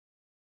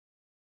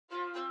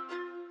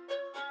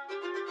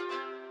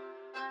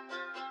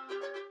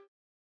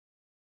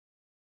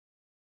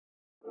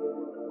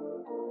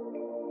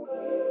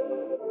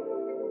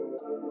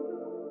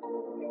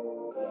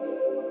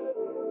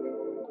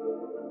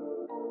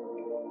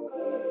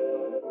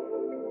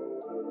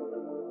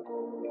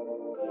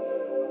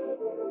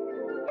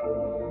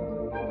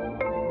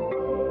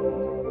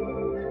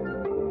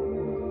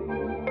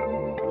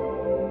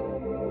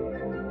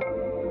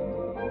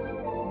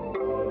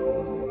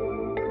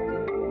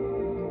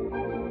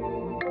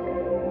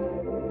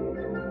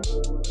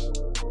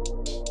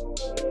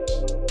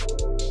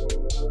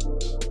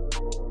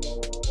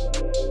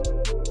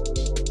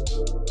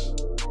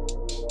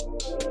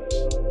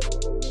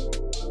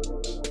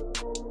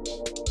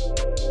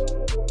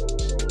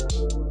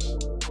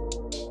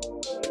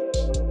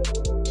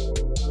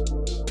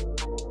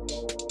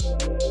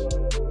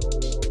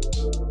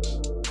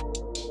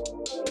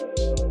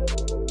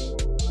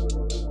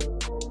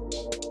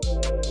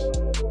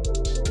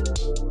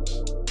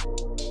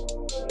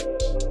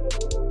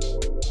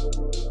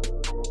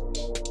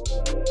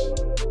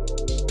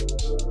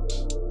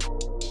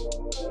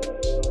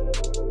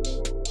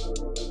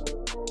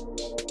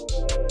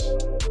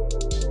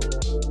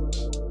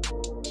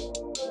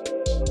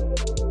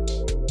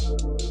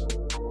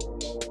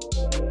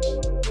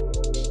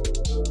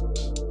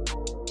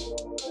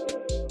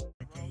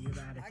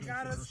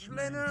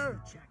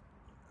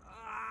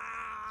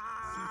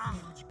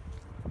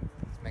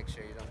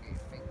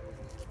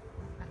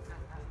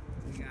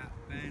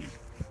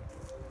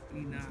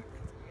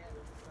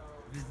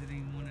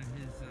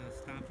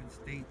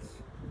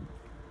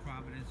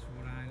Providence,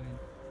 Rhode Island.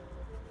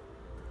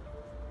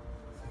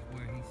 This is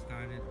where he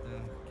started the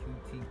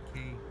QTK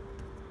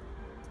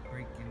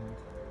breaking.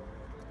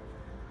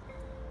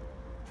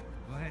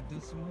 Go ahead, do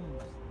some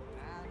moves.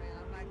 Nah, man,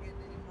 I'm not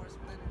getting any more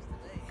splinters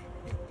today.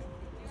 You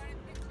want a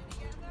picture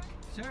together?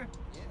 Sure.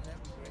 Yeah,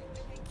 that'd be great.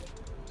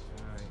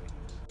 All right.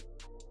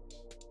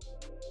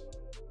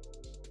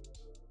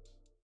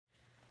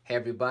 Hey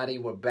everybody,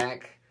 we're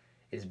back.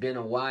 It's been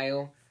a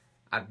while.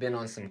 I've been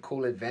on some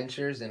cool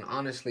adventures, and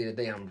honestly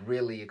today I'm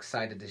really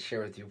excited to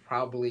share with you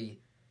probably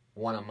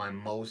one of my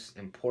most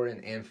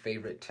important and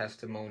favorite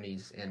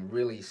testimonies, and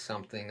really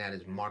something that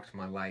has marked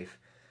my life.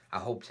 I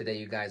hope today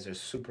you guys are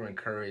super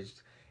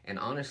encouraged, and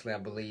honestly I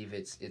believe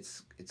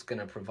it's going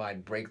to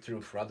provide breakthrough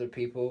for other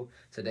people.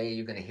 Today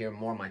you're going to hear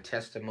more of my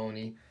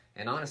testimony,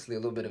 and honestly a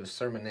little bit of a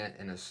sermonette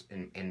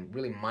and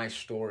really my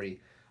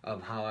story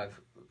of how I've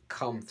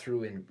come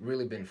through and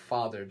really been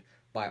fathered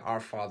by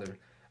our Father,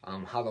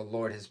 how the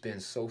Lord has been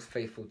so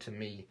faithful to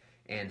me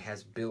and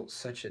has built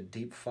such a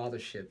deep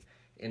fathership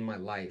in my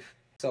life.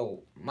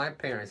 So my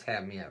parents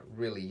had me at a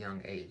really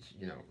young age,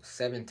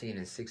 17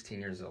 and 16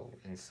 years old.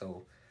 And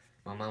so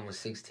my mom was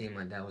 16,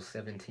 my dad was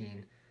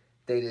 17.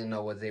 They didn't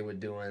know what they were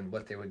doing,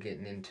 what they were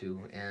getting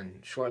into. And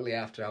shortly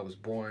after I was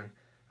born,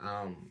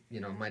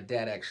 my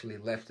dad actually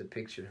left the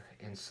picture.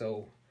 And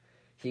so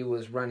he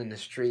was running the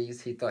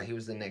streets. He thought he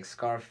was the next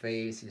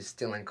Scarface. He was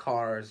stealing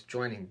cars,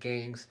 joining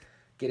gangs,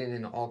 getting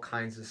into all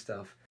kinds of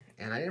stuff.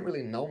 And I didn't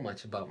really know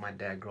much about my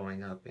dad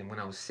growing up. And when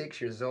I was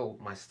 6 years old,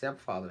 my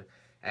stepfather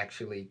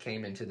actually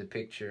came into the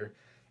picture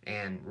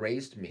and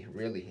raised me,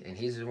 really. And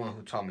he's the one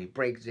who taught me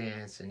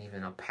breakdance and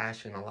even a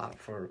passion a lot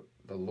for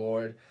the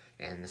Lord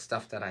and the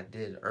stuff that I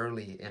did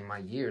early in my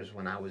years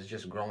when I was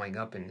just growing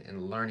up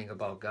and learning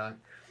about God.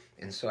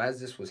 And so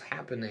as this was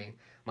happening,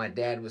 my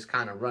dad was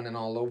kind of running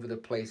all over the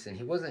place, and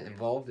he wasn't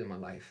involved in my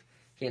life.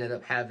 He ended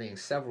up having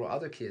several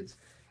other kids,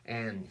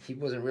 and he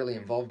wasn't really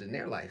involved in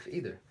their life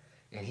either.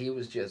 And he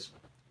was just,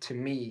 to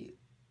me,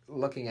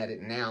 looking at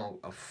it now,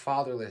 a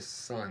fatherless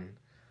son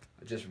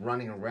just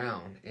running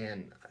around.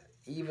 And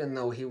even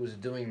though he was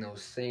doing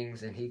those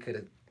things, and he could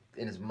have,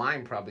 in his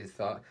mind, probably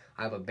thought,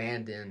 I've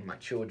abandoned my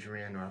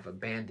children or I've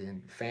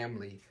abandoned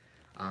family,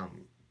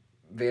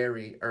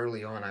 very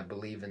early on, I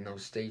believe, in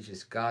those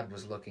stages, God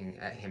was looking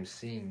at him,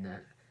 seeing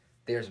that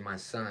there's my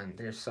son,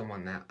 there's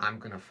someone that I'm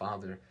going to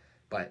father,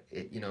 but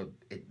it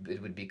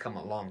would become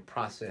a long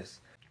process.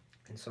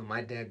 And so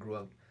my dad grew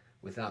up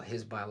without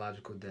his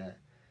biological dad,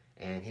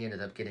 and he ended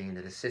up getting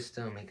into the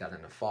system. He got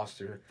into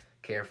foster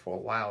care for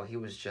a while. He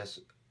was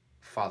just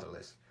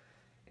fatherless.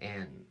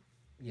 And,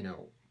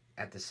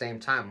 at the same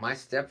time, my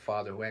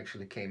stepfather, who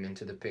actually came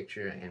into the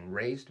picture and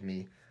raised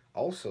me,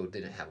 also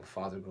didn't have a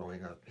father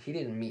growing up. He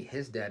didn't meet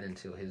his dad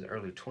until his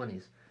early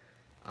 20s.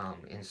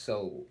 And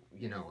so,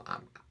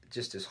 I'm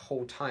just this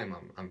whole time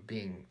I'm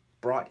being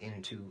brought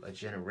into a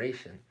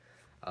generation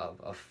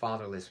of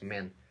fatherless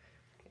men.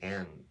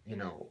 And,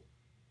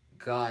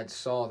 God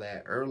saw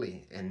that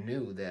early and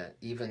knew that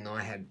even though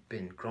I had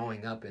been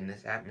growing up in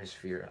this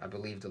atmosphere, I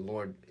believe the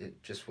Lord,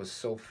 it just was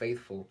so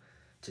faithful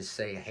to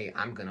say, hey,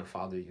 I'm going to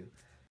father you.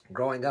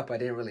 Growing up, I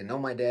didn't really know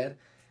my dad,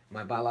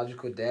 my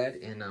biological dad,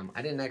 and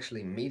I didn't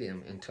actually meet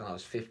him until I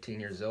was 15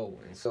 years old.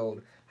 And so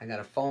I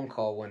got a phone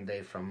call one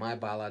day from my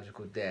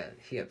biological dad.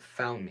 He had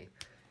found me,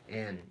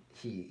 and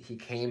he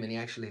came and he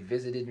actually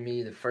visited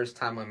me. The first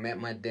time I met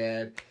my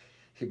dad,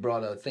 he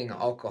brought a thing of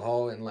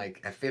alcohol, and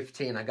like at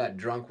 15, I got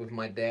drunk with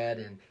my dad,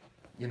 and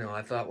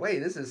I thought, wait,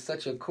 this is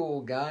such a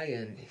cool guy.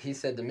 And he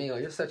said to me, oh,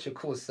 you're such a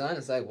cool son.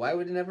 It's like, why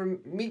would you never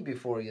meet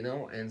before,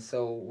 And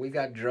so we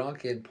got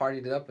drunk and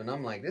partied it up, and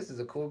I'm like, this is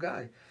a cool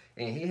guy.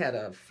 And he had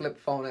a flip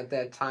phone at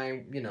that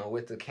time,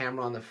 with the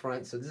camera on the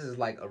front. So this is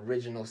like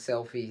original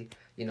selfie,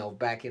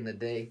 back in the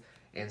day.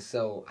 And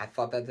so I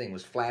thought that thing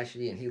was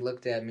flashy, and he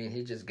looked at me and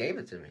he just gave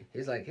it to me.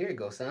 He's like, here you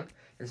go, son.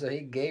 And so he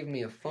gave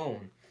me a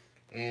phone.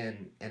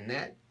 And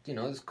that,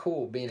 it's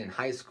cool being in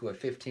high school at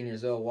 15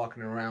 years old,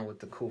 walking around with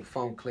the cool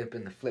phone clip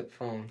and the flip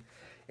phone.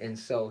 And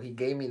so he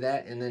gave me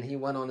that, and then he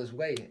went on his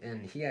way.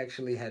 And he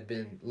actually had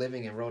been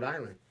living in Rhode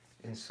Island.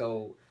 And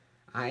so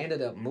I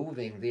ended up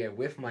moving there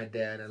with my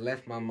dad. I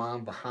left my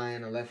mom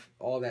behind. I left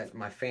all that,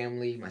 my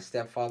family, my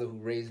stepfather who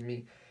raised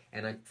me.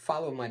 And I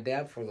followed my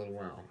dad for a little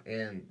while.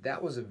 And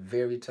that was a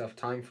very tough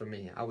time for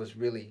me. I was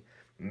really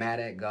mad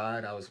at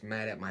God. I was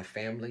mad at my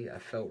family. I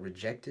felt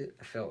rejected.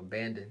 I felt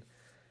abandoned.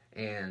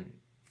 And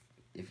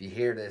if you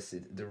hear this,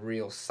 the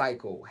real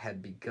cycle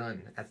had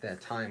begun at that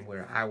time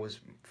where I was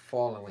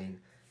following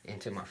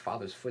into my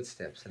father's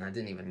footsteps, and I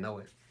didn't even know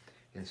it.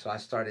 And so I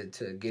started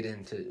to get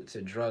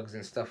into drugs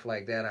and stuff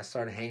like that. I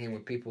started hanging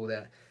with people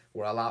that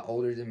were a lot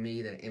older than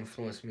me, that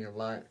influenced me a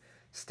lot.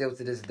 Still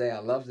to this day, I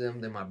love them.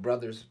 They're my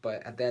brothers.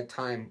 But at that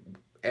time,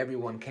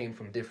 everyone came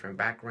from different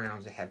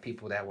backgrounds. They had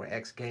people that were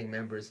ex-gang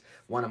members.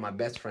 One of my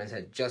best friends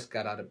had just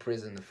got out of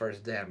prison the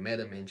first day I met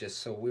him. And just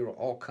so we were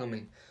all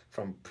coming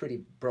from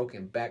pretty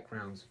broken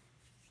backgrounds.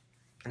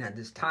 And at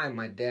this time,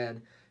 my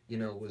dad,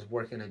 was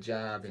working a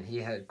job, and he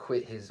had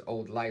quit his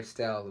old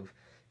lifestyle of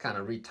kind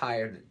of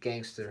retired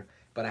gangster.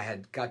 but I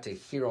had got to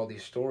hear all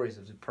these stories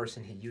of the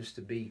person he used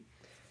to be.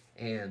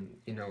 And,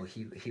 you know,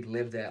 he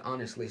lived that.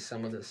 Honestly,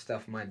 some of the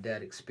stuff my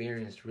dad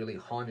experienced really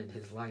haunted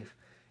his life.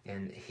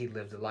 And he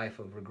lived a life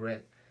of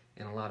regret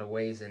in a lot of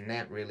ways. And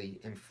that really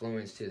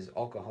influenced his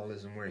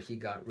alcoholism, where he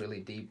got really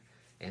deep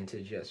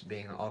into just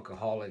being an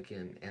alcoholic.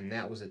 And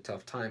that was a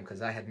tough time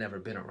because I had never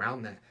been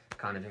around that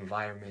kind of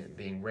environment,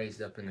 being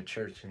raised up in the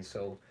church. And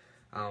so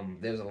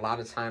there was a lot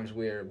of times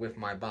where with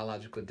my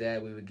biological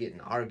dad, we would get in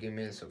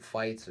arguments or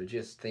fights or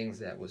just things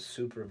that was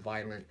super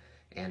violent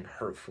and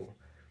hurtful.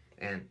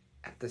 And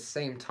at the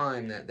same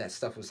time that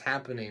stuff was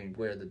happening,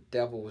 where the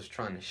devil was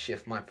trying to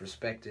shift my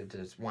perspective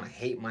to want to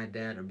hate my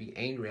dad or be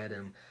angry at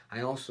him,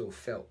 I also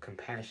felt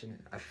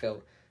compassionate. I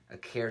felt a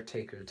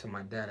caretaker to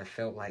my dad. I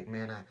felt like,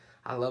 man,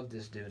 I love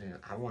this dude and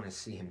I want to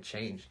see him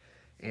change.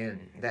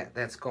 And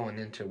that's going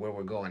into where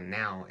we're going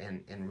now.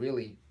 And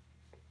really,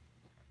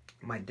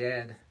 my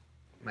dad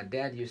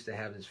used to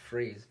have this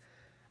phrase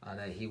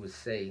that he would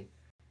say.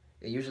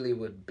 It usually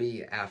would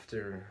be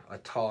after a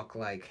talk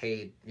like,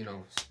 hey, you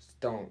know,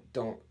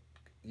 don't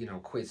you know,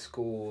 quit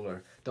school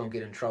or don't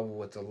get in trouble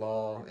with the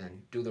law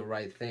and do the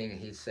right thing.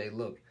 And he'd say,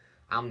 look,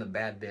 I'm the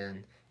bad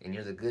Ben and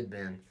you're the good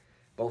Ben.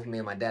 Both me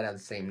and my dad have the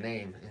same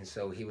name. And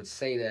so he would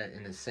say that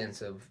in the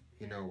sense of,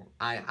 you know,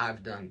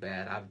 I've done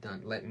bad.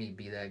 Let me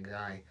be that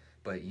guy,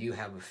 but you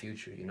have a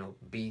future, you know,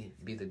 be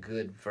the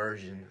good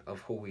version of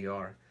who we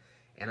are.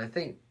 And I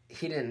think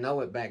he didn't know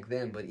it back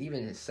then, but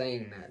even in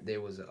saying that, there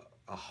was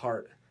a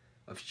heart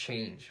of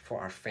change for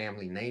our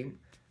family name,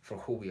 for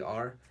who we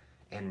are,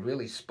 and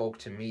really spoke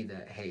to me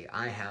that, hey,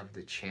 I have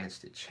the chance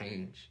to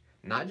change,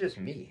 not just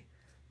me,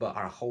 but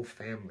our whole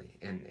family,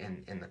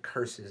 and the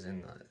curses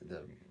and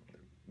the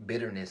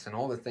bitterness and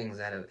all the things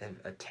that have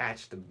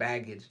attached the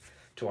baggage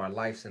to our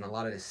lives, and a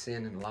lot of the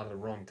sin and a lot of the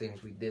wrong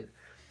things we did.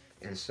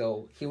 And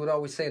so he would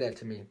always say that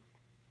to me.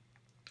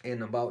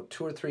 And about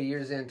 2 or 3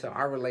 years into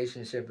our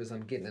relationship, as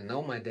I'm getting to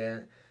know my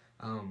dad,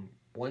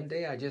 one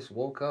day I just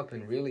woke up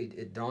and really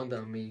it dawned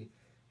on me,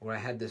 where I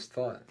had this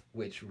thought,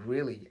 which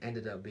really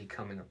ended up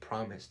becoming a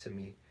promise to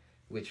me,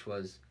 which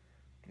was,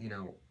 you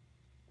know,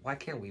 why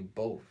can't we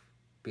both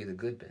be the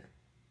good Ben?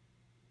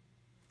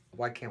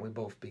 Why can't we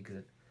both be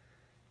good?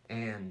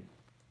 And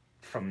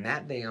from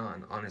that day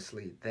on,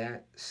 honestly,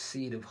 that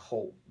seed of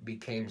hope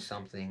became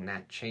something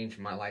that changed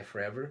my life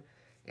forever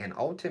and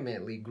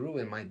ultimately grew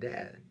in my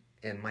dad.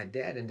 And my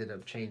dad ended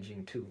up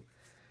changing too.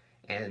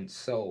 And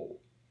so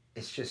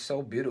it's just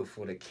so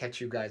beautiful to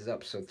catch you guys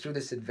up. So through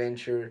this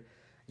adventure,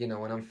 you know,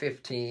 when I'm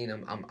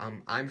 15,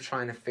 I'm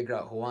trying to figure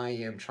out who I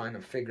am, trying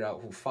to figure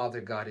out who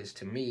Father God is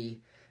to me,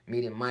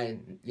 meeting my,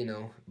 you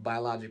know,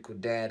 biological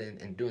dad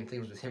and doing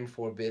things with him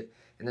for a bit.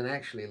 And then I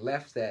actually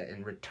left that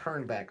and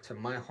returned back to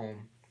my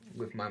home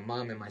with my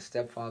mom and my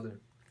stepfather.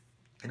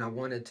 And I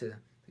wanted to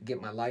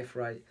get my life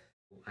right.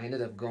 I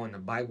ended up going to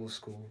Bible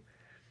school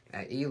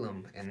at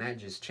Elam, and that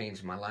just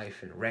changed my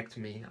life and wrecked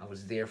me. I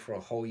was there for a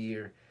whole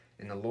year,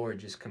 and the Lord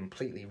just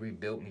completely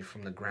rebuilt me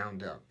from the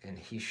ground up. And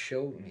he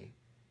showed me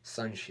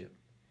sonship.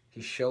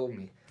 He showed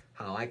me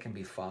how I can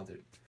be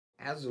fathered.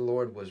 As the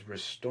Lord was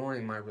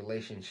restoring my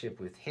relationship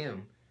with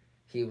him,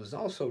 he was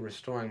also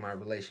restoring my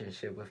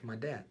relationship with my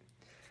dad.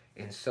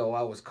 And so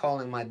I was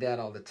calling my dad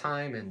all the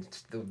time, and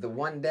the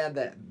one dad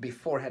that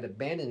before had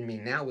abandoned me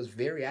now was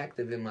very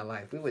active in my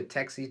life. We would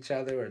text each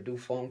other or do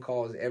phone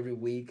calls every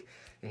week,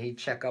 and he'd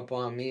check up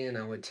on me, and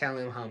I would tell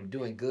him how I'm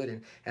doing good.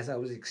 And as I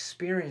was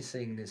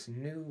experiencing this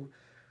new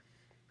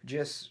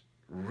just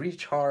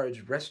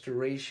recharge,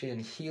 restoration,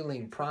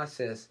 healing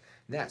process,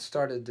 that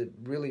started to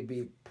really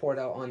be poured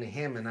out onto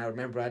him. And I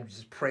remember I'd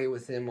just pray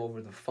with him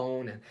over the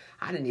phone, and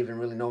I didn't even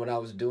really know what I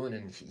was doing,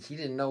 and he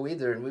didn't know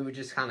either, and we would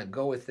just kind of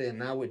go with it.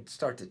 And I would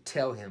start to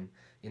tell him,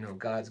 you know,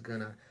 God's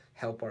gonna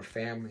help our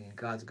family, and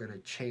God's gonna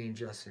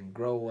change us and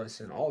grow us,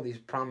 and all these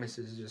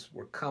promises just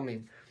were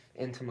coming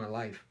into my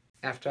life.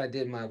 After I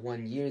did my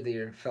 1 year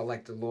there, felt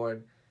like the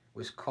Lord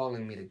was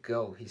calling me to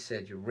go. He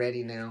said, you're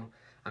ready now.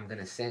 I'm going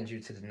to send you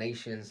to the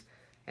nations.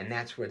 And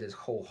that's where this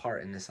whole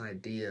heart and this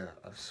idea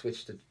of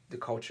switch the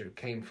culture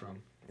came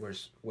from, where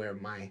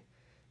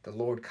the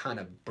Lord kind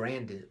of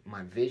branded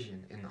my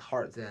vision in the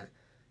heart, that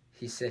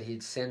he said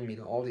he'd send me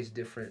to all these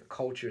different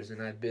cultures,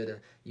 and I'd be able to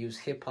use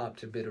hip-hop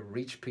to be able to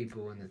reach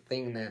people. And the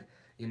thing that,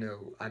 you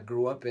know, I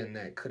grew up in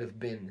that could have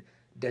been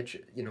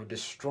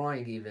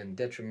destroying, even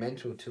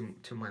detrimental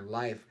to my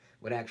life,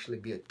 would actually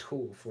be a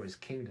tool for his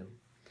kingdom.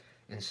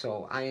 And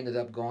so I ended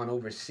up going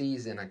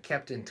overseas, and I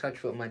kept in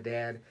touch with my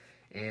dad,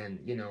 and,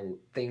 you know,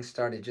 things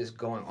started just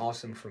going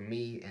awesome for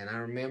me. And I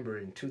remember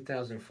in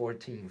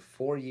 2014,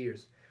 4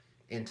 years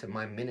into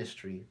my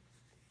ministry,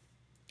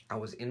 I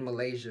was in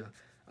Malaysia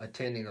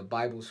attending a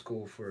Bible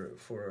school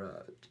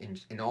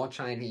in all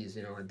Chinese.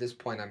 You know, at this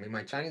point, I mean,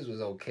 my Chinese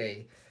was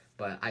okay,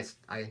 but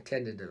I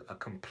attended a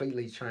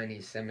completely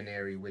Chinese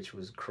seminary, which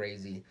was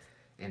crazy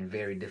and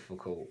very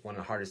difficult. One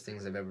of the hardest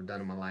things I've ever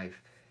done in my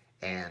life.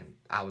 And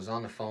I was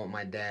on the phone with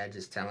my dad,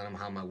 just telling him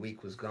how my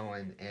week was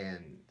going,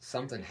 and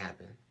something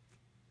happened.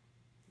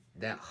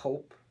 That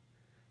hope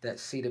that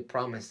seeded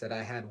promise that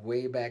I had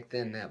way back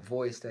then, that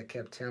voice that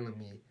kept telling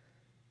me,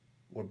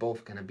 we're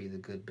both going to be the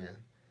good Ben,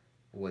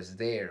 was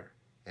there.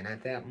 And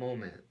at that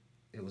moment,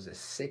 it was a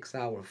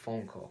 6-hour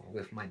phone call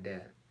with my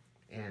dad.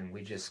 And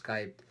we just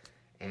Skyped,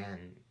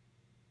 and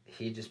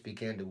he just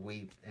began to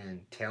weep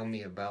and tell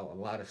me about a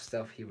lot of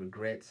stuff he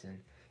regrets. And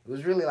it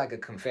was really like a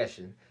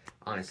confession,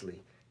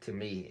 honestly, to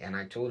me. And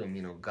I told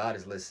him, God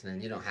is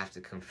listening. You don't have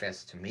to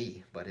confess to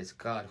me, but it's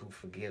God who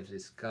forgives.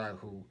 It's God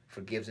who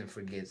forgives and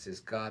forgets. It's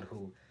God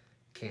who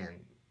can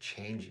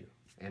change you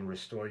and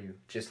restore you,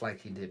 just like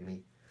he did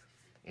me.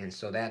 And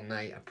so that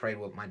night, I prayed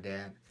with my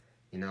dad,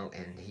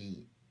 and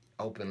he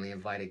openly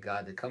invited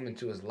God to come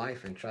into his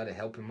life and try to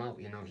help him out.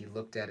 He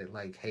looked at it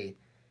like, hey,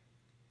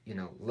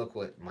 look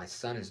what my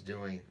son is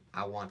doing.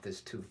 I want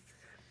this too.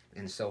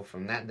 And so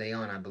from that day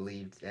on, I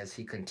believed, as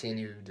he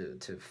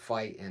continued to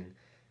fight and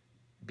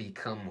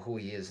become who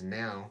he is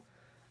now,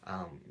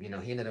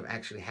 he ended up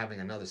actually having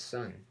another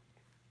son.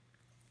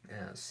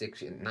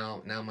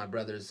 Now my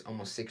brother's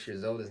almost 6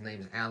 years old. His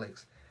name's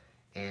Alex,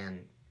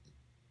 and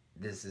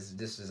this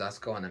is us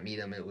going to meet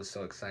him. It was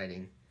so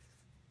exciting.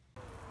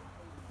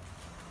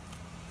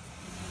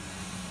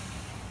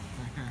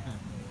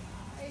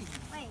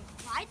 Wait,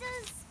 why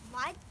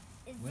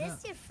is What this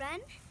up? your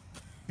friend?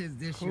 Is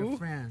this Who? your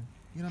friend?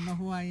 You don't know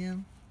who I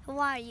am? Who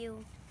are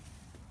you?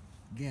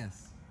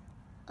 Guess.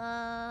 Who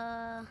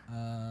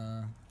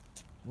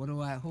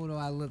do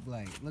I look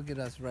like? Look at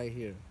us right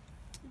here.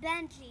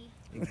 Bentley.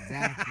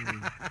 Exactly.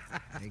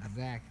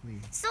 Exactly.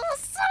 So,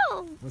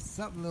 What's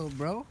up, little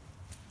bro?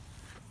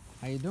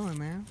 How you doing,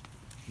 man?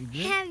 You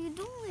good? how you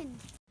doing?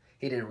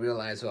 He didn't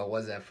realize who I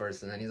was at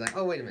first, and then he's like,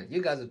 oh, wait a minute,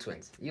 you guys are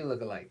twins. You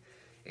look alike.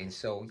 And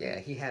so, yeah,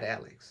 he had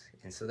Alex.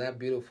 And so that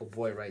beautiful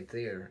boy right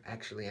there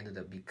actually ended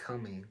up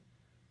becoming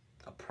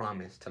a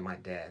promise to my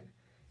dad.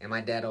 And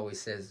my dad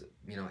always says,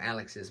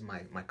 Alex is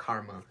my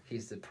karma.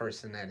 He's the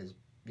person that has,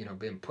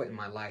 been put in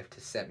my life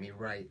to set me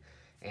right.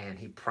 And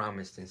he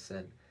promised and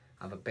said,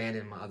 I've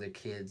abandoned my other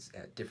kids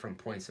at different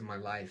points in my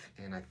life.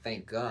 And I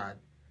thank God,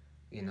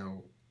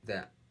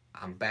 that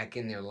I'm back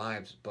in their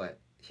lives. But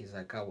he's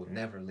like, I will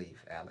never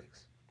leave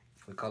Alex.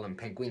 We call him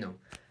Penguino,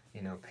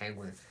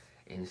 Penguin.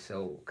 And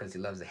so, because he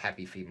loves the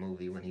Happy Feet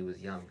movie when he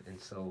was young. And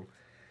so,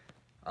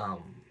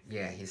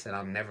 he said,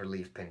 I'll never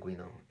leave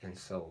Penguino. And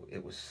so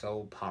it was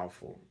so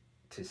powerful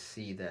to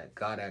see that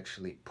God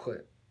actually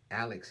put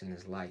Alex in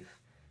his life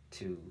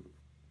to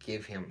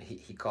give him,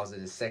 he calls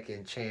it a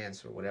second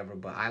chance or whatever,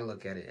 but I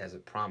look at it as a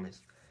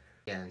promise.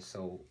 Yeah, and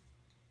so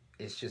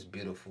it's just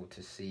beautiful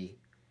to see.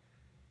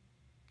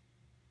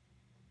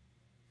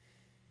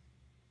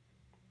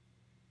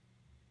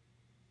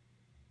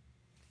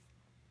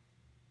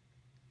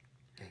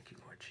 Thank you,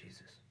 Lord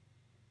Jesus.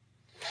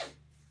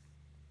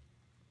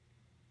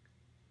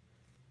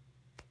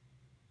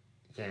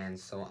 Yeah, and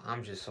so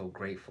I'm just so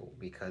grateful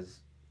because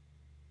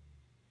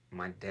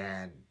my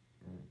dad,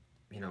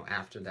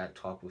 after that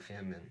talk with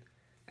him and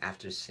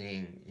after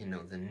seeing,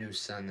 the new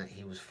son that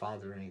he was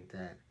fathering,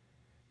 that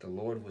the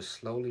Lord was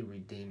slowly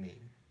redeeming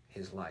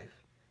his life.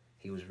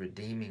 He was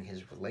redeeming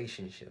his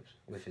relationships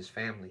with his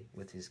family,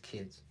 with his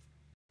kids.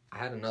 I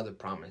had another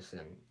promise,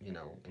 and,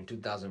 in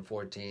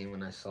 2014,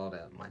 when I saw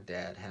that my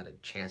dad had a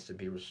chance to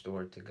be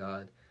restored to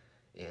God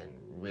and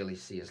really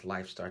see his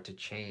life start to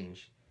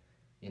change,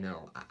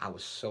 I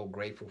was so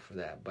grateful for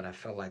that, but I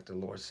felt like the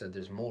Lord said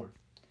there's more.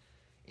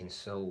 And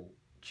so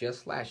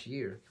just last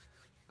year,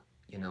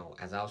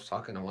 as I was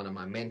talking to one of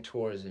my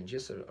mentors and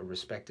just a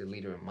respected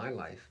leader in my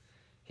life,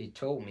 he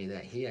told me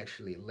that he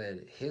actually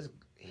led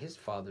his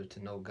father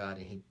to know God,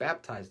 and he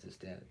baptized his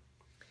dad.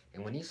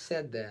 And when he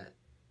said that,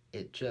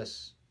 it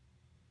just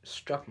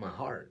struck my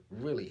heart,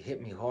 really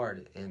hit me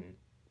hard, and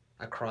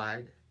I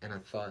cried, and I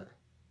thought,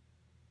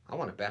 I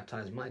want to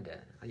baptize my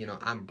dad.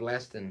 I'm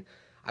blessed, and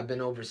I've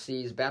been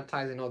overseas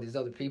baptizing all these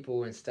other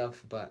people and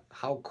stuff, but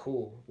how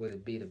cool would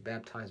it be to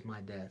baptize my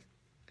dad?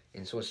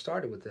 And so it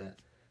started with that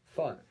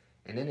thought,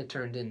 and then it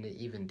turned into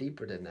even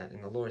deeper than that.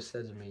 And the Lord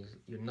said to me,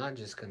 you're not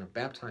just going to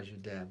baptize your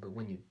dad, but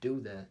when you do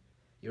that,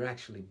 you're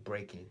actually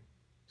breaking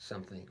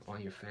something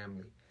on your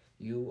family.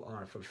 You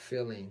are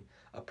fulfilling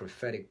a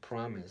prophetic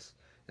promise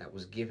that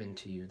was given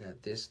to you,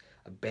 that this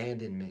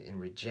abandonment and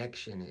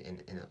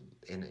rejection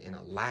and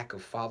a lack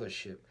of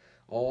fathership,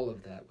 all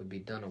of that would be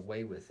done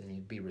away with, and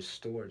he'd be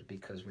restored.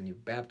 Because when you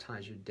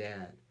baptize your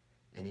dad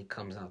and he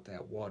comes out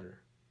that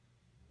water,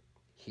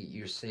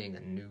 you're seeing a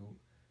new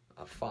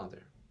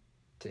father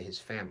to his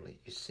family.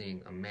 You're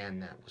seeing a man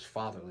that was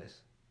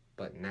fatherless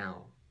but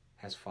now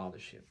has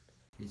fathership.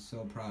 He's so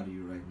proud of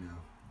you right now.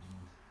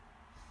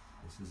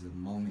 This is a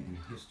moment in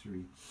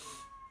history.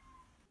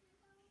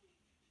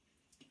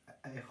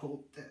 I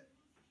hope that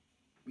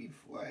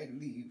before I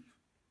leave,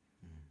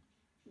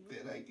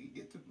 that I can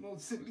get to know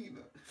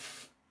Selena.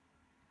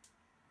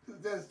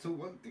 Because that's the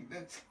one thing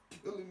that's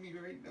killing me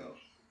right now.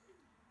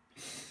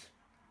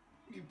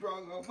 You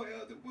brought all my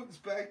other ones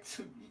back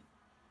to me.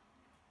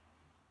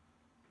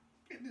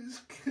 And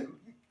it's killing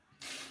me.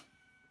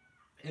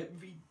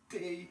 Every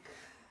day.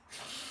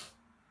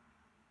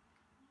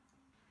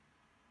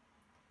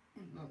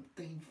 And I'm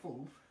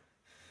thankful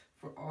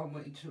for all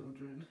my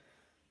children.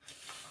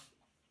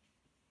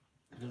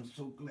 And I'm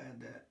so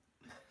glad that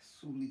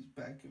Suli's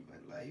back in my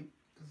life,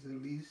 because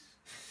at least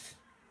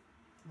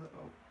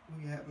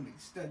we have an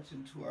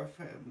extension to our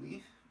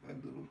family, my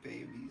little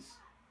babies.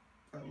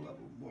 I love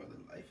them more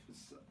than life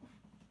itself.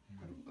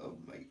 I love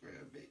my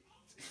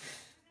grandbabies.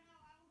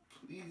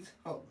 Please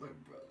help my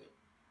brother.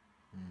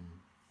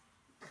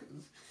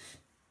 Because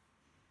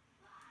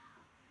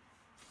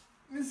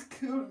it's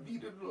killing me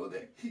to know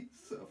that he's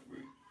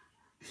suffering.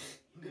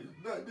 There's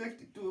nothing I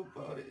can do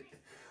about it.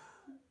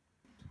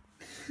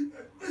 I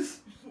miss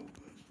him so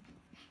much.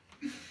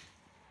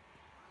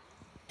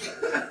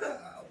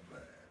 Oh,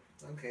 man.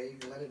 It's okay, you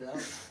can let it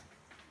out.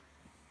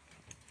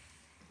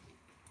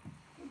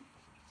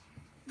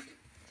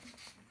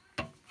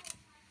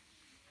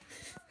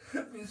 I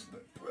miss my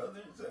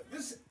brothers. I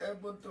miss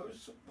Amador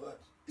so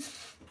much.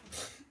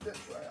 That's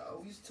why I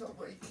always tell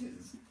my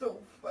kids,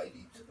 don't fight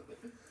each other.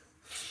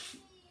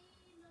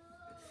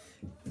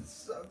 It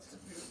sucks to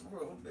be a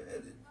grown man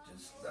and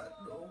just not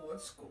know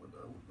what's going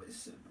on with my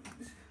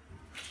siblings.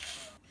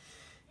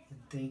 And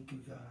thank you,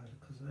 God,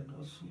 because I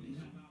know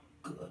Suli's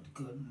a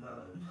good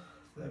mom.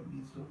 That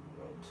means the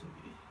world to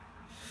me.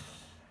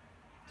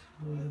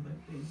 To know that my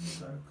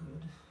babies are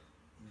good.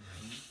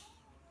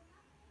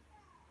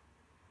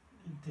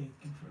 And thank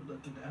you for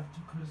looking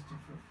after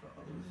Christopher for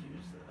all those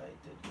years that I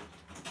did.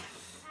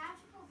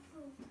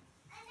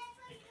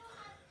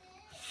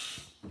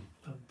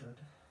 I'm done.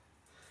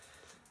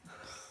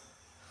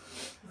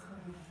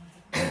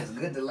 It's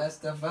good to let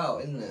stuff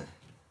out, isn't it?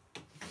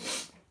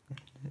 It's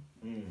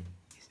been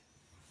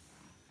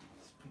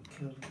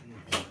killing me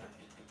inside.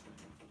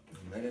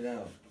 Let it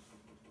out.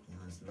 You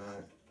know, it's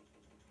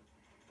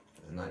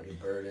not your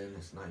burden.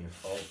 It's not your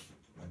fault.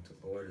 Like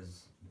the Lord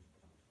is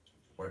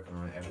working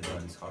on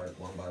everybody's heart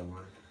one by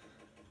one.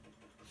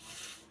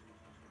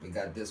 We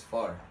got this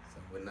far,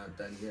 so we're not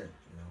done yet,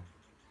 you know.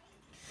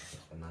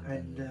 We're not I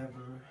done yet.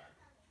 never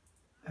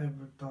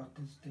ever thought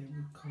this day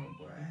would come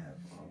where I have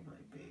all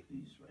my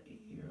babies right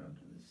here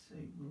under the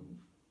same roof.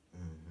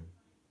 Mm-hmm.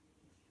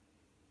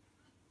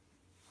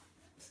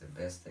 It's the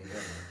best thing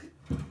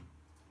ever.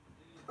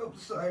 I'm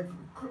sorry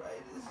for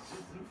crying. It's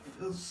just, it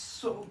feels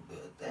so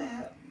good to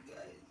have you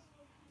guys.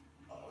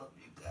 All of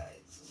you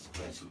guys,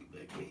 especially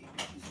my babies.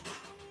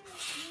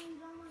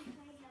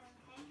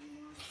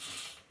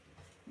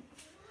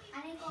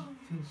 It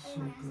feels so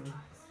good.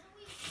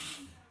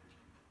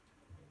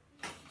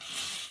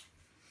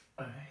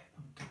 Alright,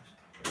 I'm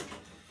done.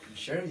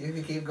 Sure, you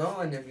can keep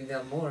going if you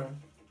got more.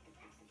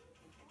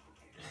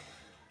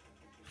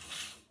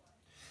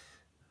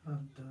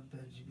 I'm done,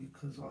 Benji,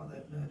 because all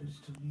that matters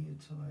to me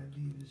until I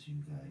leave is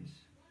you guys.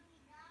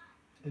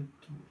 And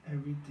through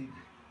everything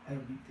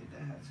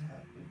that has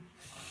happened.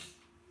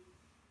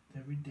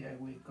 Every day I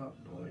wake up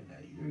knowing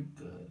that you're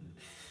good.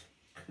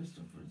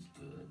 Christopher's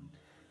good.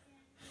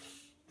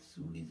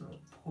 Suli's on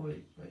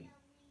point. Like,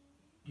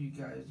 you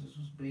guys, this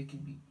was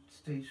making me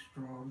stay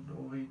strong,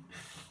 knowing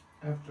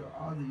after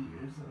all the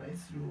years that I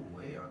threw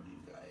away on you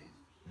guys,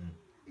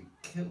 it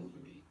killed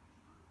me.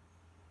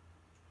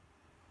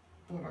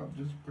 But I'm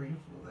just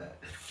grateful that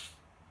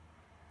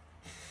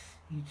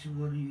each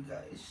one of you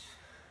guys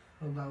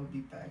allowed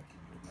me back in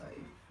your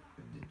life.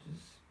 And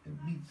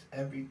it means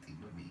everything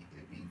to me.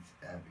 It means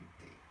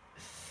everything.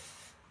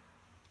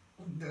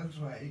 That's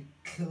why it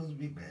kills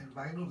me, man. If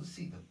I don't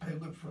see the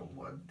penguin for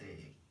one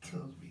day, it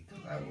kills me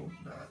because I will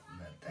not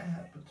let that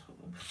happen to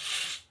him.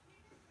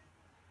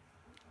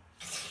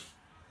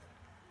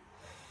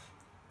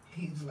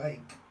 He's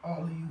like,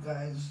 all of you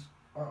guys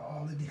are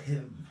all in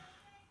him.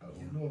 I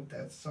don't know if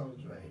that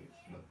sounds right,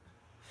 but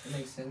It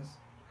makes sense.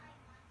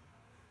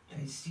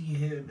 I see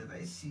him and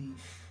I see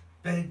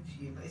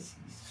Benji and I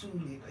see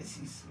Suli and I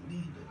see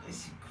Selena and I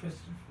see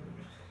Christopher.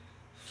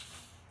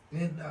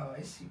 And now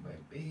I see my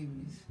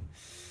babies.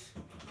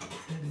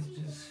 And it's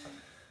just,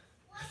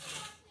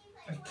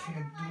 I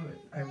can't do it.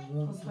 I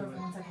won't do it.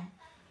 1 second.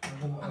 I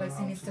won't Alexi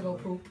allow needs to go do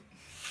it. poop.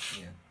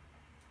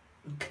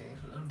 Okay,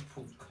 let him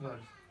poop. Come on.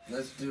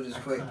 Let's do this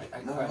quick.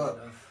 I Move cried up.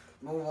 enough.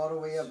 Move all the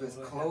way up as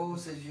So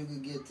close as you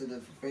can get to the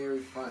very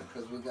front,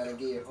 because we got to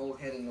get your whole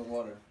head in the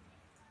water.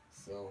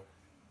 So,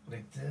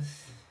 Like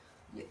this?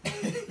 yeah.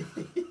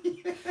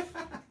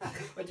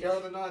 What you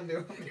holding on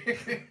to?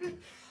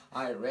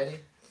 All right, ready?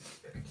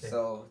 Okay.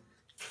 So,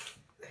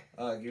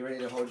 get ready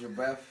to hold your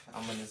breath.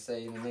 I'm going to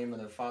say in the name of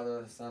the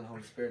Father, the Son,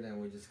 Holy Spirit,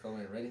 and we just go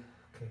in. Ready?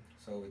 Okay.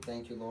 So we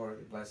thank you, Lord.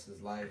 We bless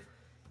his life.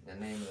 In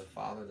the name of the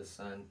Father, the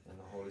Son, and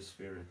the Holy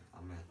Spirit.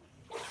 Amen.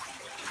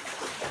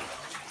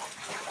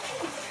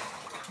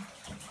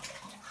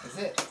 That's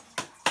it.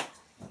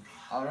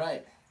 All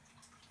right.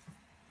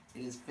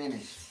 It is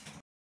finished.